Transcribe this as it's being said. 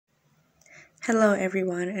Hello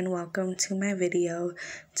everyone and welcome to my video.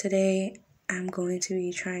 Today I'm going to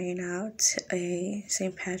be trying out a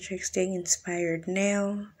St. Patrick's Day inspired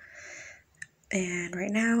nail, and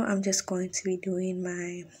right now I'm just going to be doing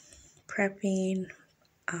my prepping,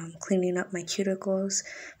 cleaning up my cuticles,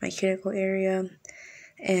 my cuticle area,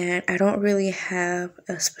 and I don't really have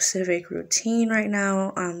a specific routine right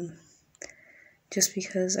now, just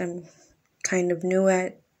because I'm kind of new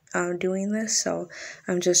at doing this, so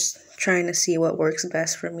I'm just trying to see what works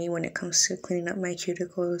best for me when it comes to cleaning up my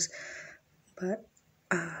cuticles. But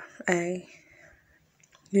I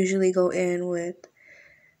usually go in with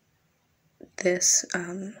this,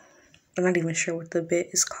 I'm not even sure what the bit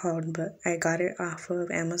is called, but I got it off of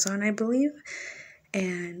Amazon, I believe.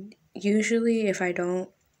 And usually if I don't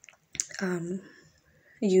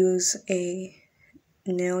use a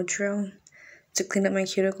nail drill to clean up my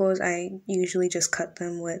cuticles, I usually just cut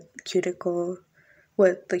them with the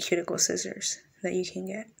cuticle scissors that you can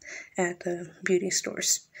get at the beauty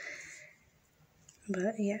stores.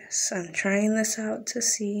 But yes, I'm trying this out to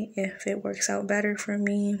see if it works out better for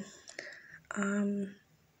me. I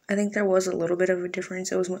think there was a little bit of a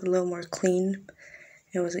difference. It was a little more clean.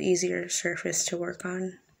 It was an easier surface to work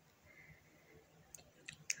on.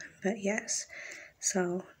 But yes,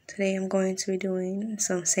 so today I'm going to be doing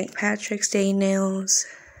some St. Patrick's Day nails,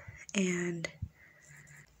 and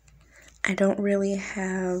I don't really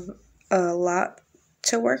have a lot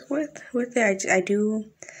to work with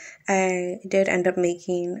it. I did end up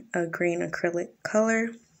making a green acrylic color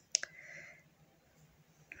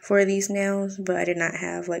for these nails, but I did not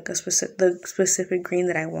have like the specific green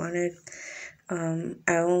that I wanted.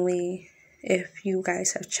 If you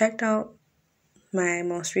guys have checked out my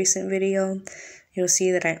most recent video, you'll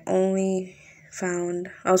see that I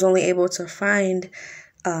was only able to find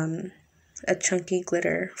a chunky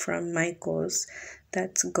glitter from Michael's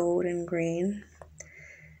that's gold and green.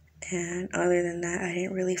 And other than that, I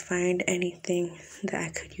didn't really find anything that I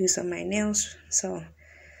could use on my nails. So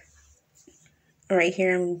right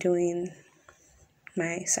here I'm doing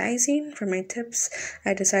my sizing for my tips.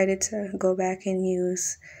 I decided to go back and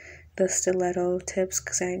use the stiletto tips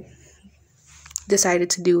because I decided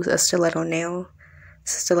to do a stiletto nails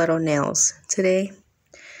today.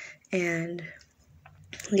 And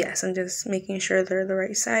yes, I'm just making sure they're the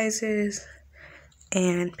right sizes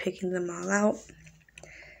and picking them all out.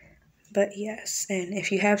 But yes, and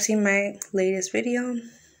if you have seen my latest video,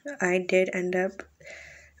 I did end up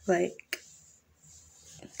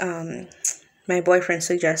my boyfriend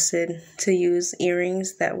suggested to use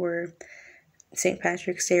earrings that were St.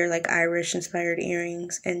 Patrick's Day or like Irish inspired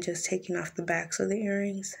earrings, and just taking off the backs of the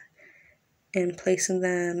earrings and placing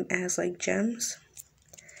them as like gems.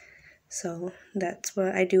 So that's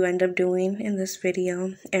what I do end up doing in this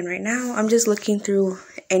video. And right now I'm just looking through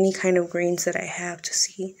any kind of greens that I have to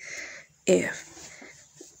see if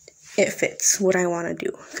it fits what I want to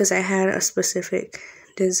do, because I had a specific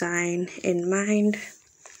design in mind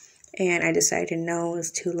and I decided no, it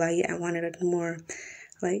was too light. I wanted a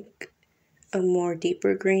more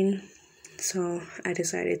deeper green. So I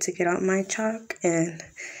decided to get out my chalk and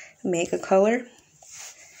make a color.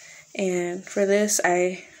 And for this,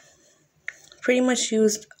 I pretty much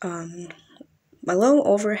used a little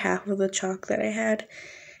over half of the chalk that I had.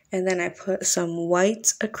 And then I put some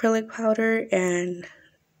white acrylic powder and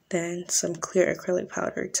then some clear acrylic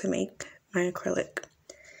powder to make my acrylic.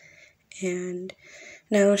 And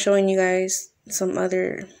now I'm showing you guys some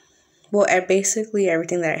other, basically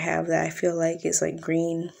everything that I have that I feel like is like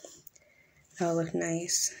green. That'll look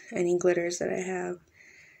nice. Any glitters that I have.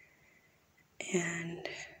 And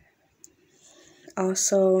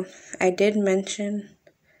also, I did mention,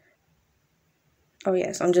 oh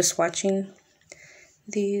yes, I'm just swatching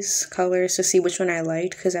these colors to see which one I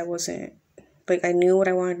liked, because I knew what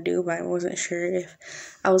I wanted to do, but I wasn't sure if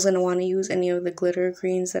I was going to want to use any of the glitter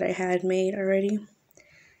greens that I had made already.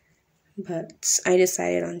 But I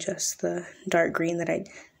decided on just the dark green that I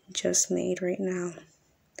just made right now.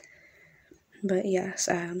 But yes,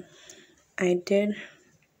 I did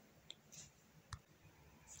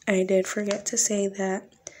forget to say that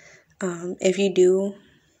if you do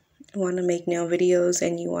want to make nail videos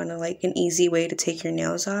and you want to like an easy way to take your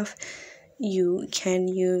nails off, you can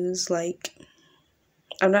use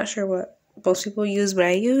I'm not sure what most people use, but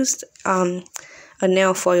I used a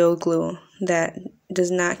nail foil glue that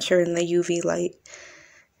does not cure in the UV light,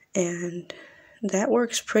 and that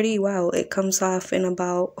works pretty well. It comes off in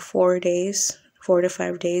about 4 to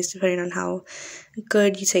 5 days, depending on how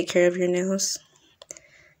good you take care of your nails,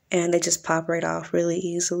 and they just pop right off really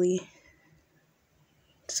easily.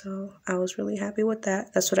 So I was really happy with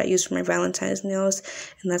that. That's what I used for my Valentine's nails,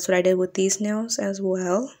 and that's what I did with these nails as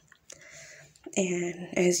well.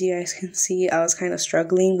 And as you guys can see, I was kind of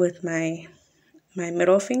struggling with my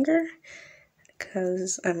middle finger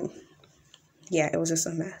because yeah, it was just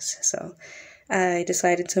a mess. So I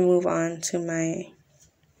decided to move on to my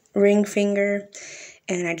ring finger,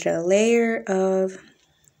 and I did a layer of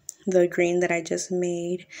the green that I just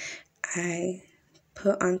made. I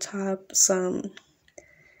put on top some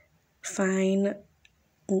fine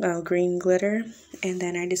green glitter, and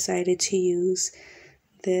then I decided to use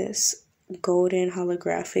this golden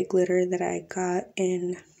holographic glitter that I got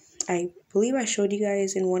in, I believe I showed you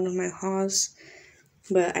guys in one of my hauls,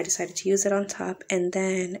 but I decided to use it on top. And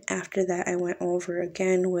then after that, I went over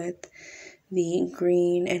again with the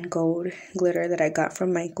green and gold glitter that I got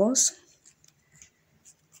from Michael's.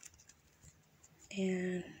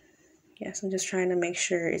 And yes, I'm just trying to make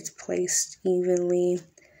sure it's placed evenly.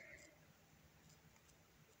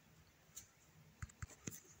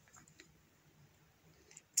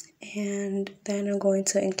 And then I'm going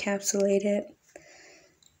to encapsulate it.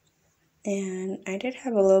 And I did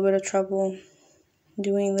have a little bit of trouble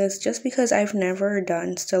doing this just because I've never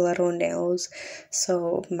done stiletto nails,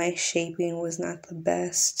 so my shaping was not the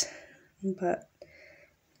best, but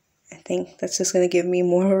I think that's just going to give me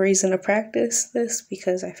more reason to practice this,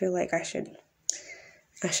 because I feel like I should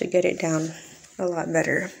get it down a lot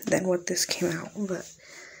better than what this came out. But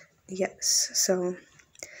yes, so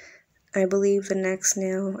I believe the next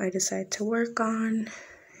nail I decide to work on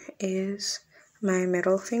is my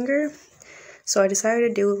middle finger. So I decided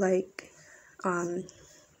to do like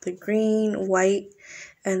the green, white,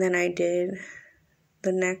 and then I did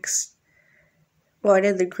the next, well, I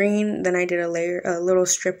did the green, then I did a little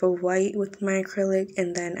strip of white with my acrylic,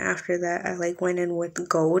 and then after that I like went in with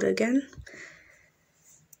gold again.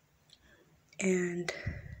 And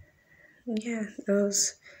yeah, I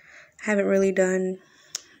haven't really done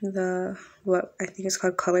what I think is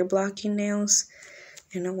called color blocking nails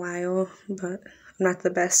in a while, but I'm not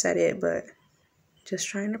the best at it, but just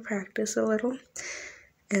trying to practice a little.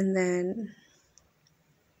 And then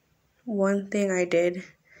one thing I did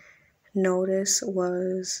notice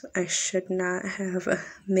was I should not have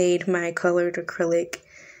made my colored acrylic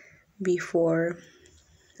before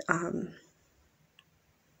I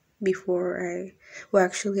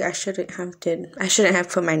shouldn't have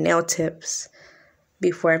put my nail tips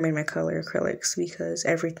before I made my color acrylics, because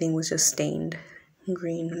everything was just stained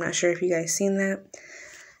green. I'm not sure if you guys seen that,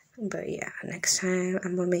 but yeah, next time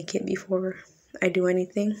I'm gonna make it before I do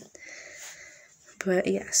anything. But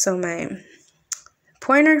yeah, so my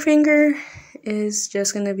pointer finger is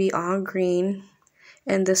just gonna be all green,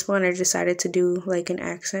 and this one I decided to do like an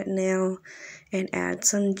accent nail and add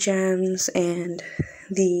some gems and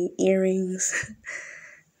the earrings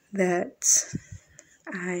that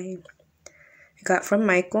I got from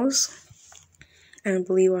Michael's. And I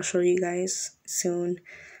believe I'll show you guys soon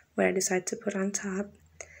what I decide to put on top.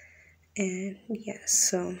 And yes,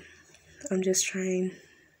 so I'm just trying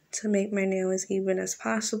to make my nail as even as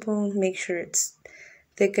possible, make sure it's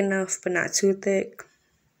thick enough but not too thick.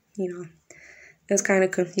 You know, it's kind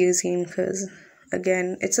of confusing because,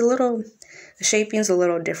 again, the shaping's a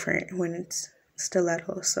little different when it's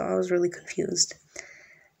stiletto, so I was really confused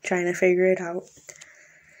trying to figure it out.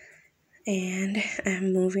 And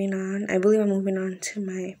I'm moving on. I believe I'm moving on to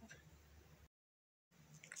my...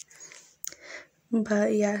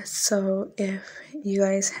 But yeah, so if you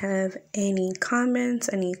guys have any comments,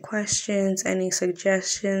 any questions, any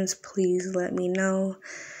suggestions, please let me know.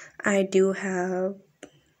 I do have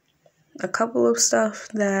a couple of stuff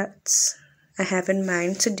that I have in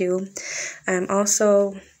mind to do. I'm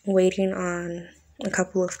also waiting on a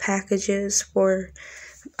couple of packages for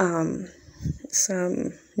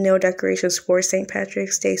some nail decorations for St.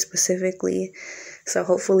 Patrick's Day specifically. So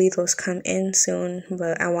hopefully those come in soon,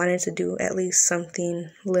 but I wanted to do at least something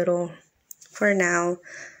little for now.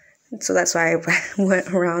 So that's why I went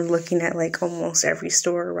around looking at like almost every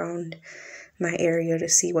store around my area to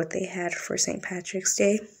see what they had for St. Patrick's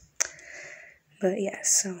Day. But yeah,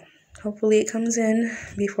 so hopefully it comes in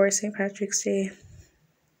before St. Patrick's Day,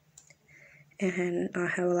 and I'll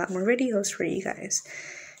have a lot more videos for you guys.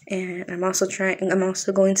 And I'm also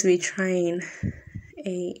going to be trying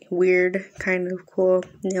a weird kind of cool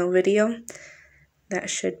nail video that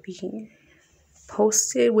should be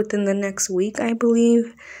posted within the next week, I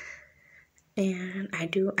believe. And I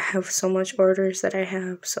do have so much orders that I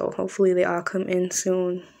have, so hopefully they all come in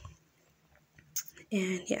soon.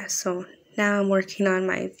 And yeah, so now I'm working on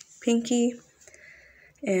my pinky.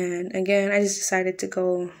 And again, I just decided to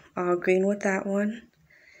go all green with that one.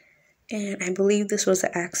 And I believe this was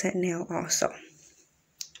an accent nail also.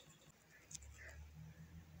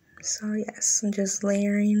 So yes, I'm just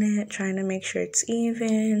layering it, trying to make sure it's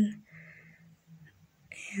even.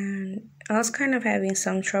 And I was kind of having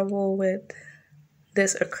some trouble with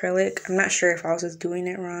this acrylic. I'm not sure if I was just doing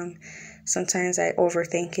it wrong. Sometimes I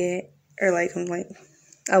overthink it, or like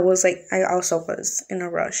I also was in a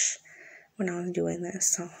rush when I was doing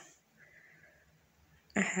this, so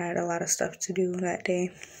I had a lot of stuff to do that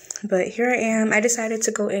day. But here I am. I decided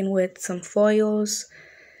to go in with some foils.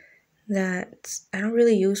 That I don't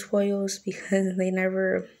really use foils because they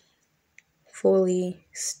never fully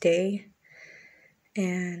stay,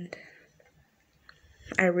 and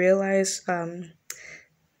I realized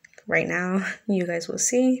right now, you guys will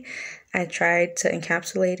see, I tried to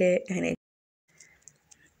encapsulate it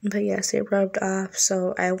but yes, it rubbed off.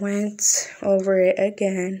 So I went over it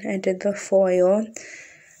again. I did the foil,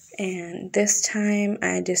 and this time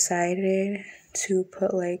I decided to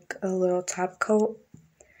put like a little top coat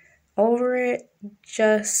over it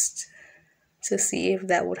just to see if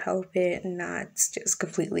that would help it not just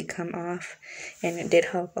completely come off, and it did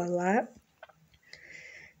help a lot.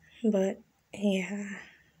 But yeah,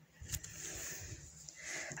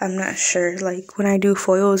 I'm not sure. Like when I do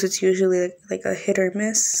foils, it's usually like a hit or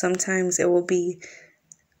miss. Sometimes it will be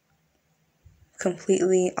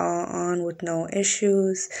completely all on with no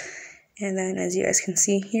issues, and then as you guys can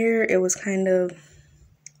see here, it was kind of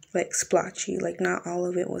like splotchy, like not all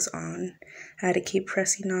of it was on. I had to keep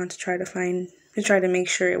pressing on to try to make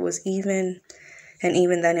sure it was even, and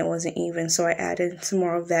even then it wasn't even, so I added some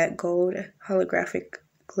more of that gold holographic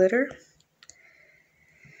glitter.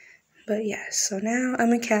 But yeah, so now I'm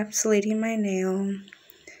encapsulating my nail,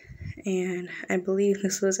 and I believe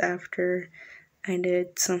this was after I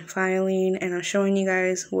did some filing, and I'm showing you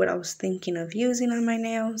guys what I was thinking of using on my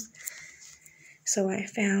nails. So I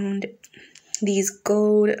found these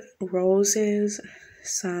gold roses,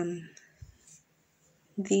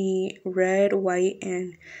 the red, white,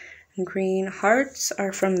 and green hearts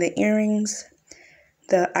are from the earrings.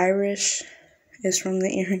 The Irish is from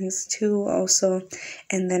the earrings too also.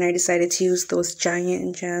 And then I decided to use those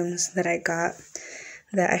giant gems that I got,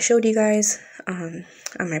 that I showed you guys on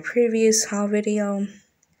my previous haul video.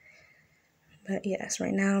 But yes,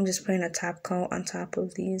 right now I'm just putting a top coat on top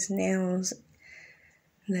of these nails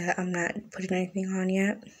that I'm not putting anything on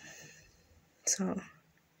yet. So,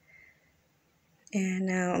 and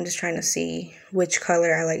now I'm just trying to see which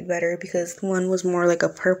color I like better, because one was more like a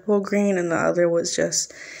purple green and the other was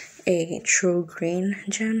just a true green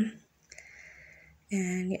gem.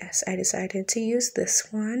 And yes, I decided to use this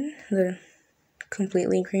one, the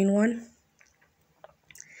completely green one.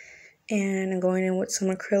 And I'm going in with some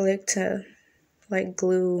acrylic to like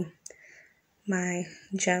glue my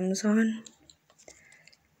gems on.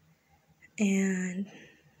 And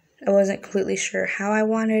I wasn't completely sure how I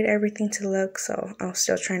wanted everything to look, so I was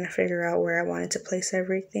still trying to figure out where I wanted to place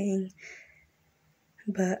everything.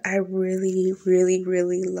 But I really, really,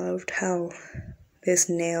 really loved how this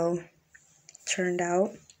nail turned out.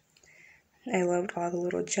 I loved all the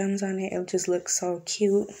little gems on it. It just looked so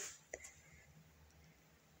cute.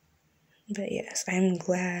 But yes, I'm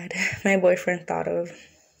glad my boyfriend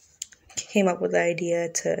came up with the idea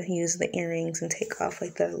to use the earrings and take off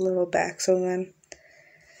like the little backs of them,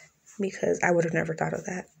 because I would have never thought of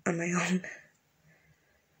that on my own.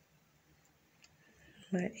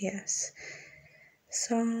 But yes,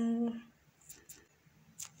 so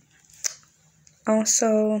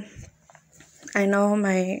also I know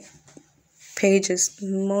my page is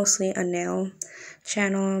mostly a nail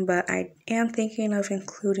channel, but I am thinking of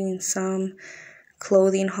including some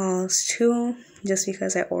clothing hauls too, just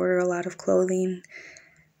because I order a lot of clothing.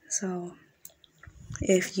 So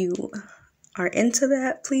if you are into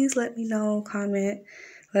that, please let me know, comment,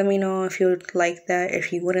 let me know if you would like that,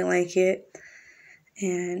 if you wouldn't like it.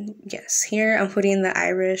 And yes, here I'm putting the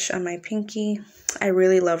Irish on my pinky. I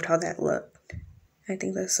really loved how that looked. I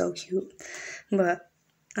think that's so cute. But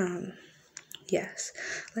yes,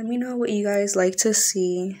 let me know what you guys like to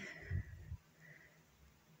see.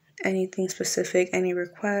 Anything specific, any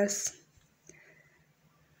requests.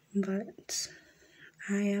 But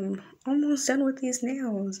I am almost done with these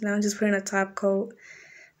nails. Now I'm just putting a top coat.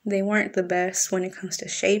 They weren't the best when it comes to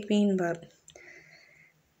shaping, but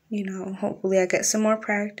you know, hopefully I get some more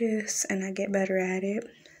practice and I get better at it.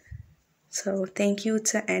 So thank you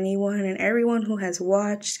to anyone and everyone who has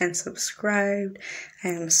watched and subscribed. I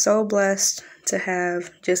am so blessed to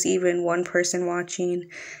have just even one person watching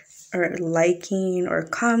or liking or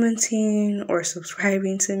commenting or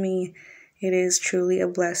subscribing to me. It is truly a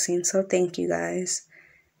blessing. So thank you guys.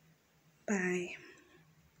 Bye.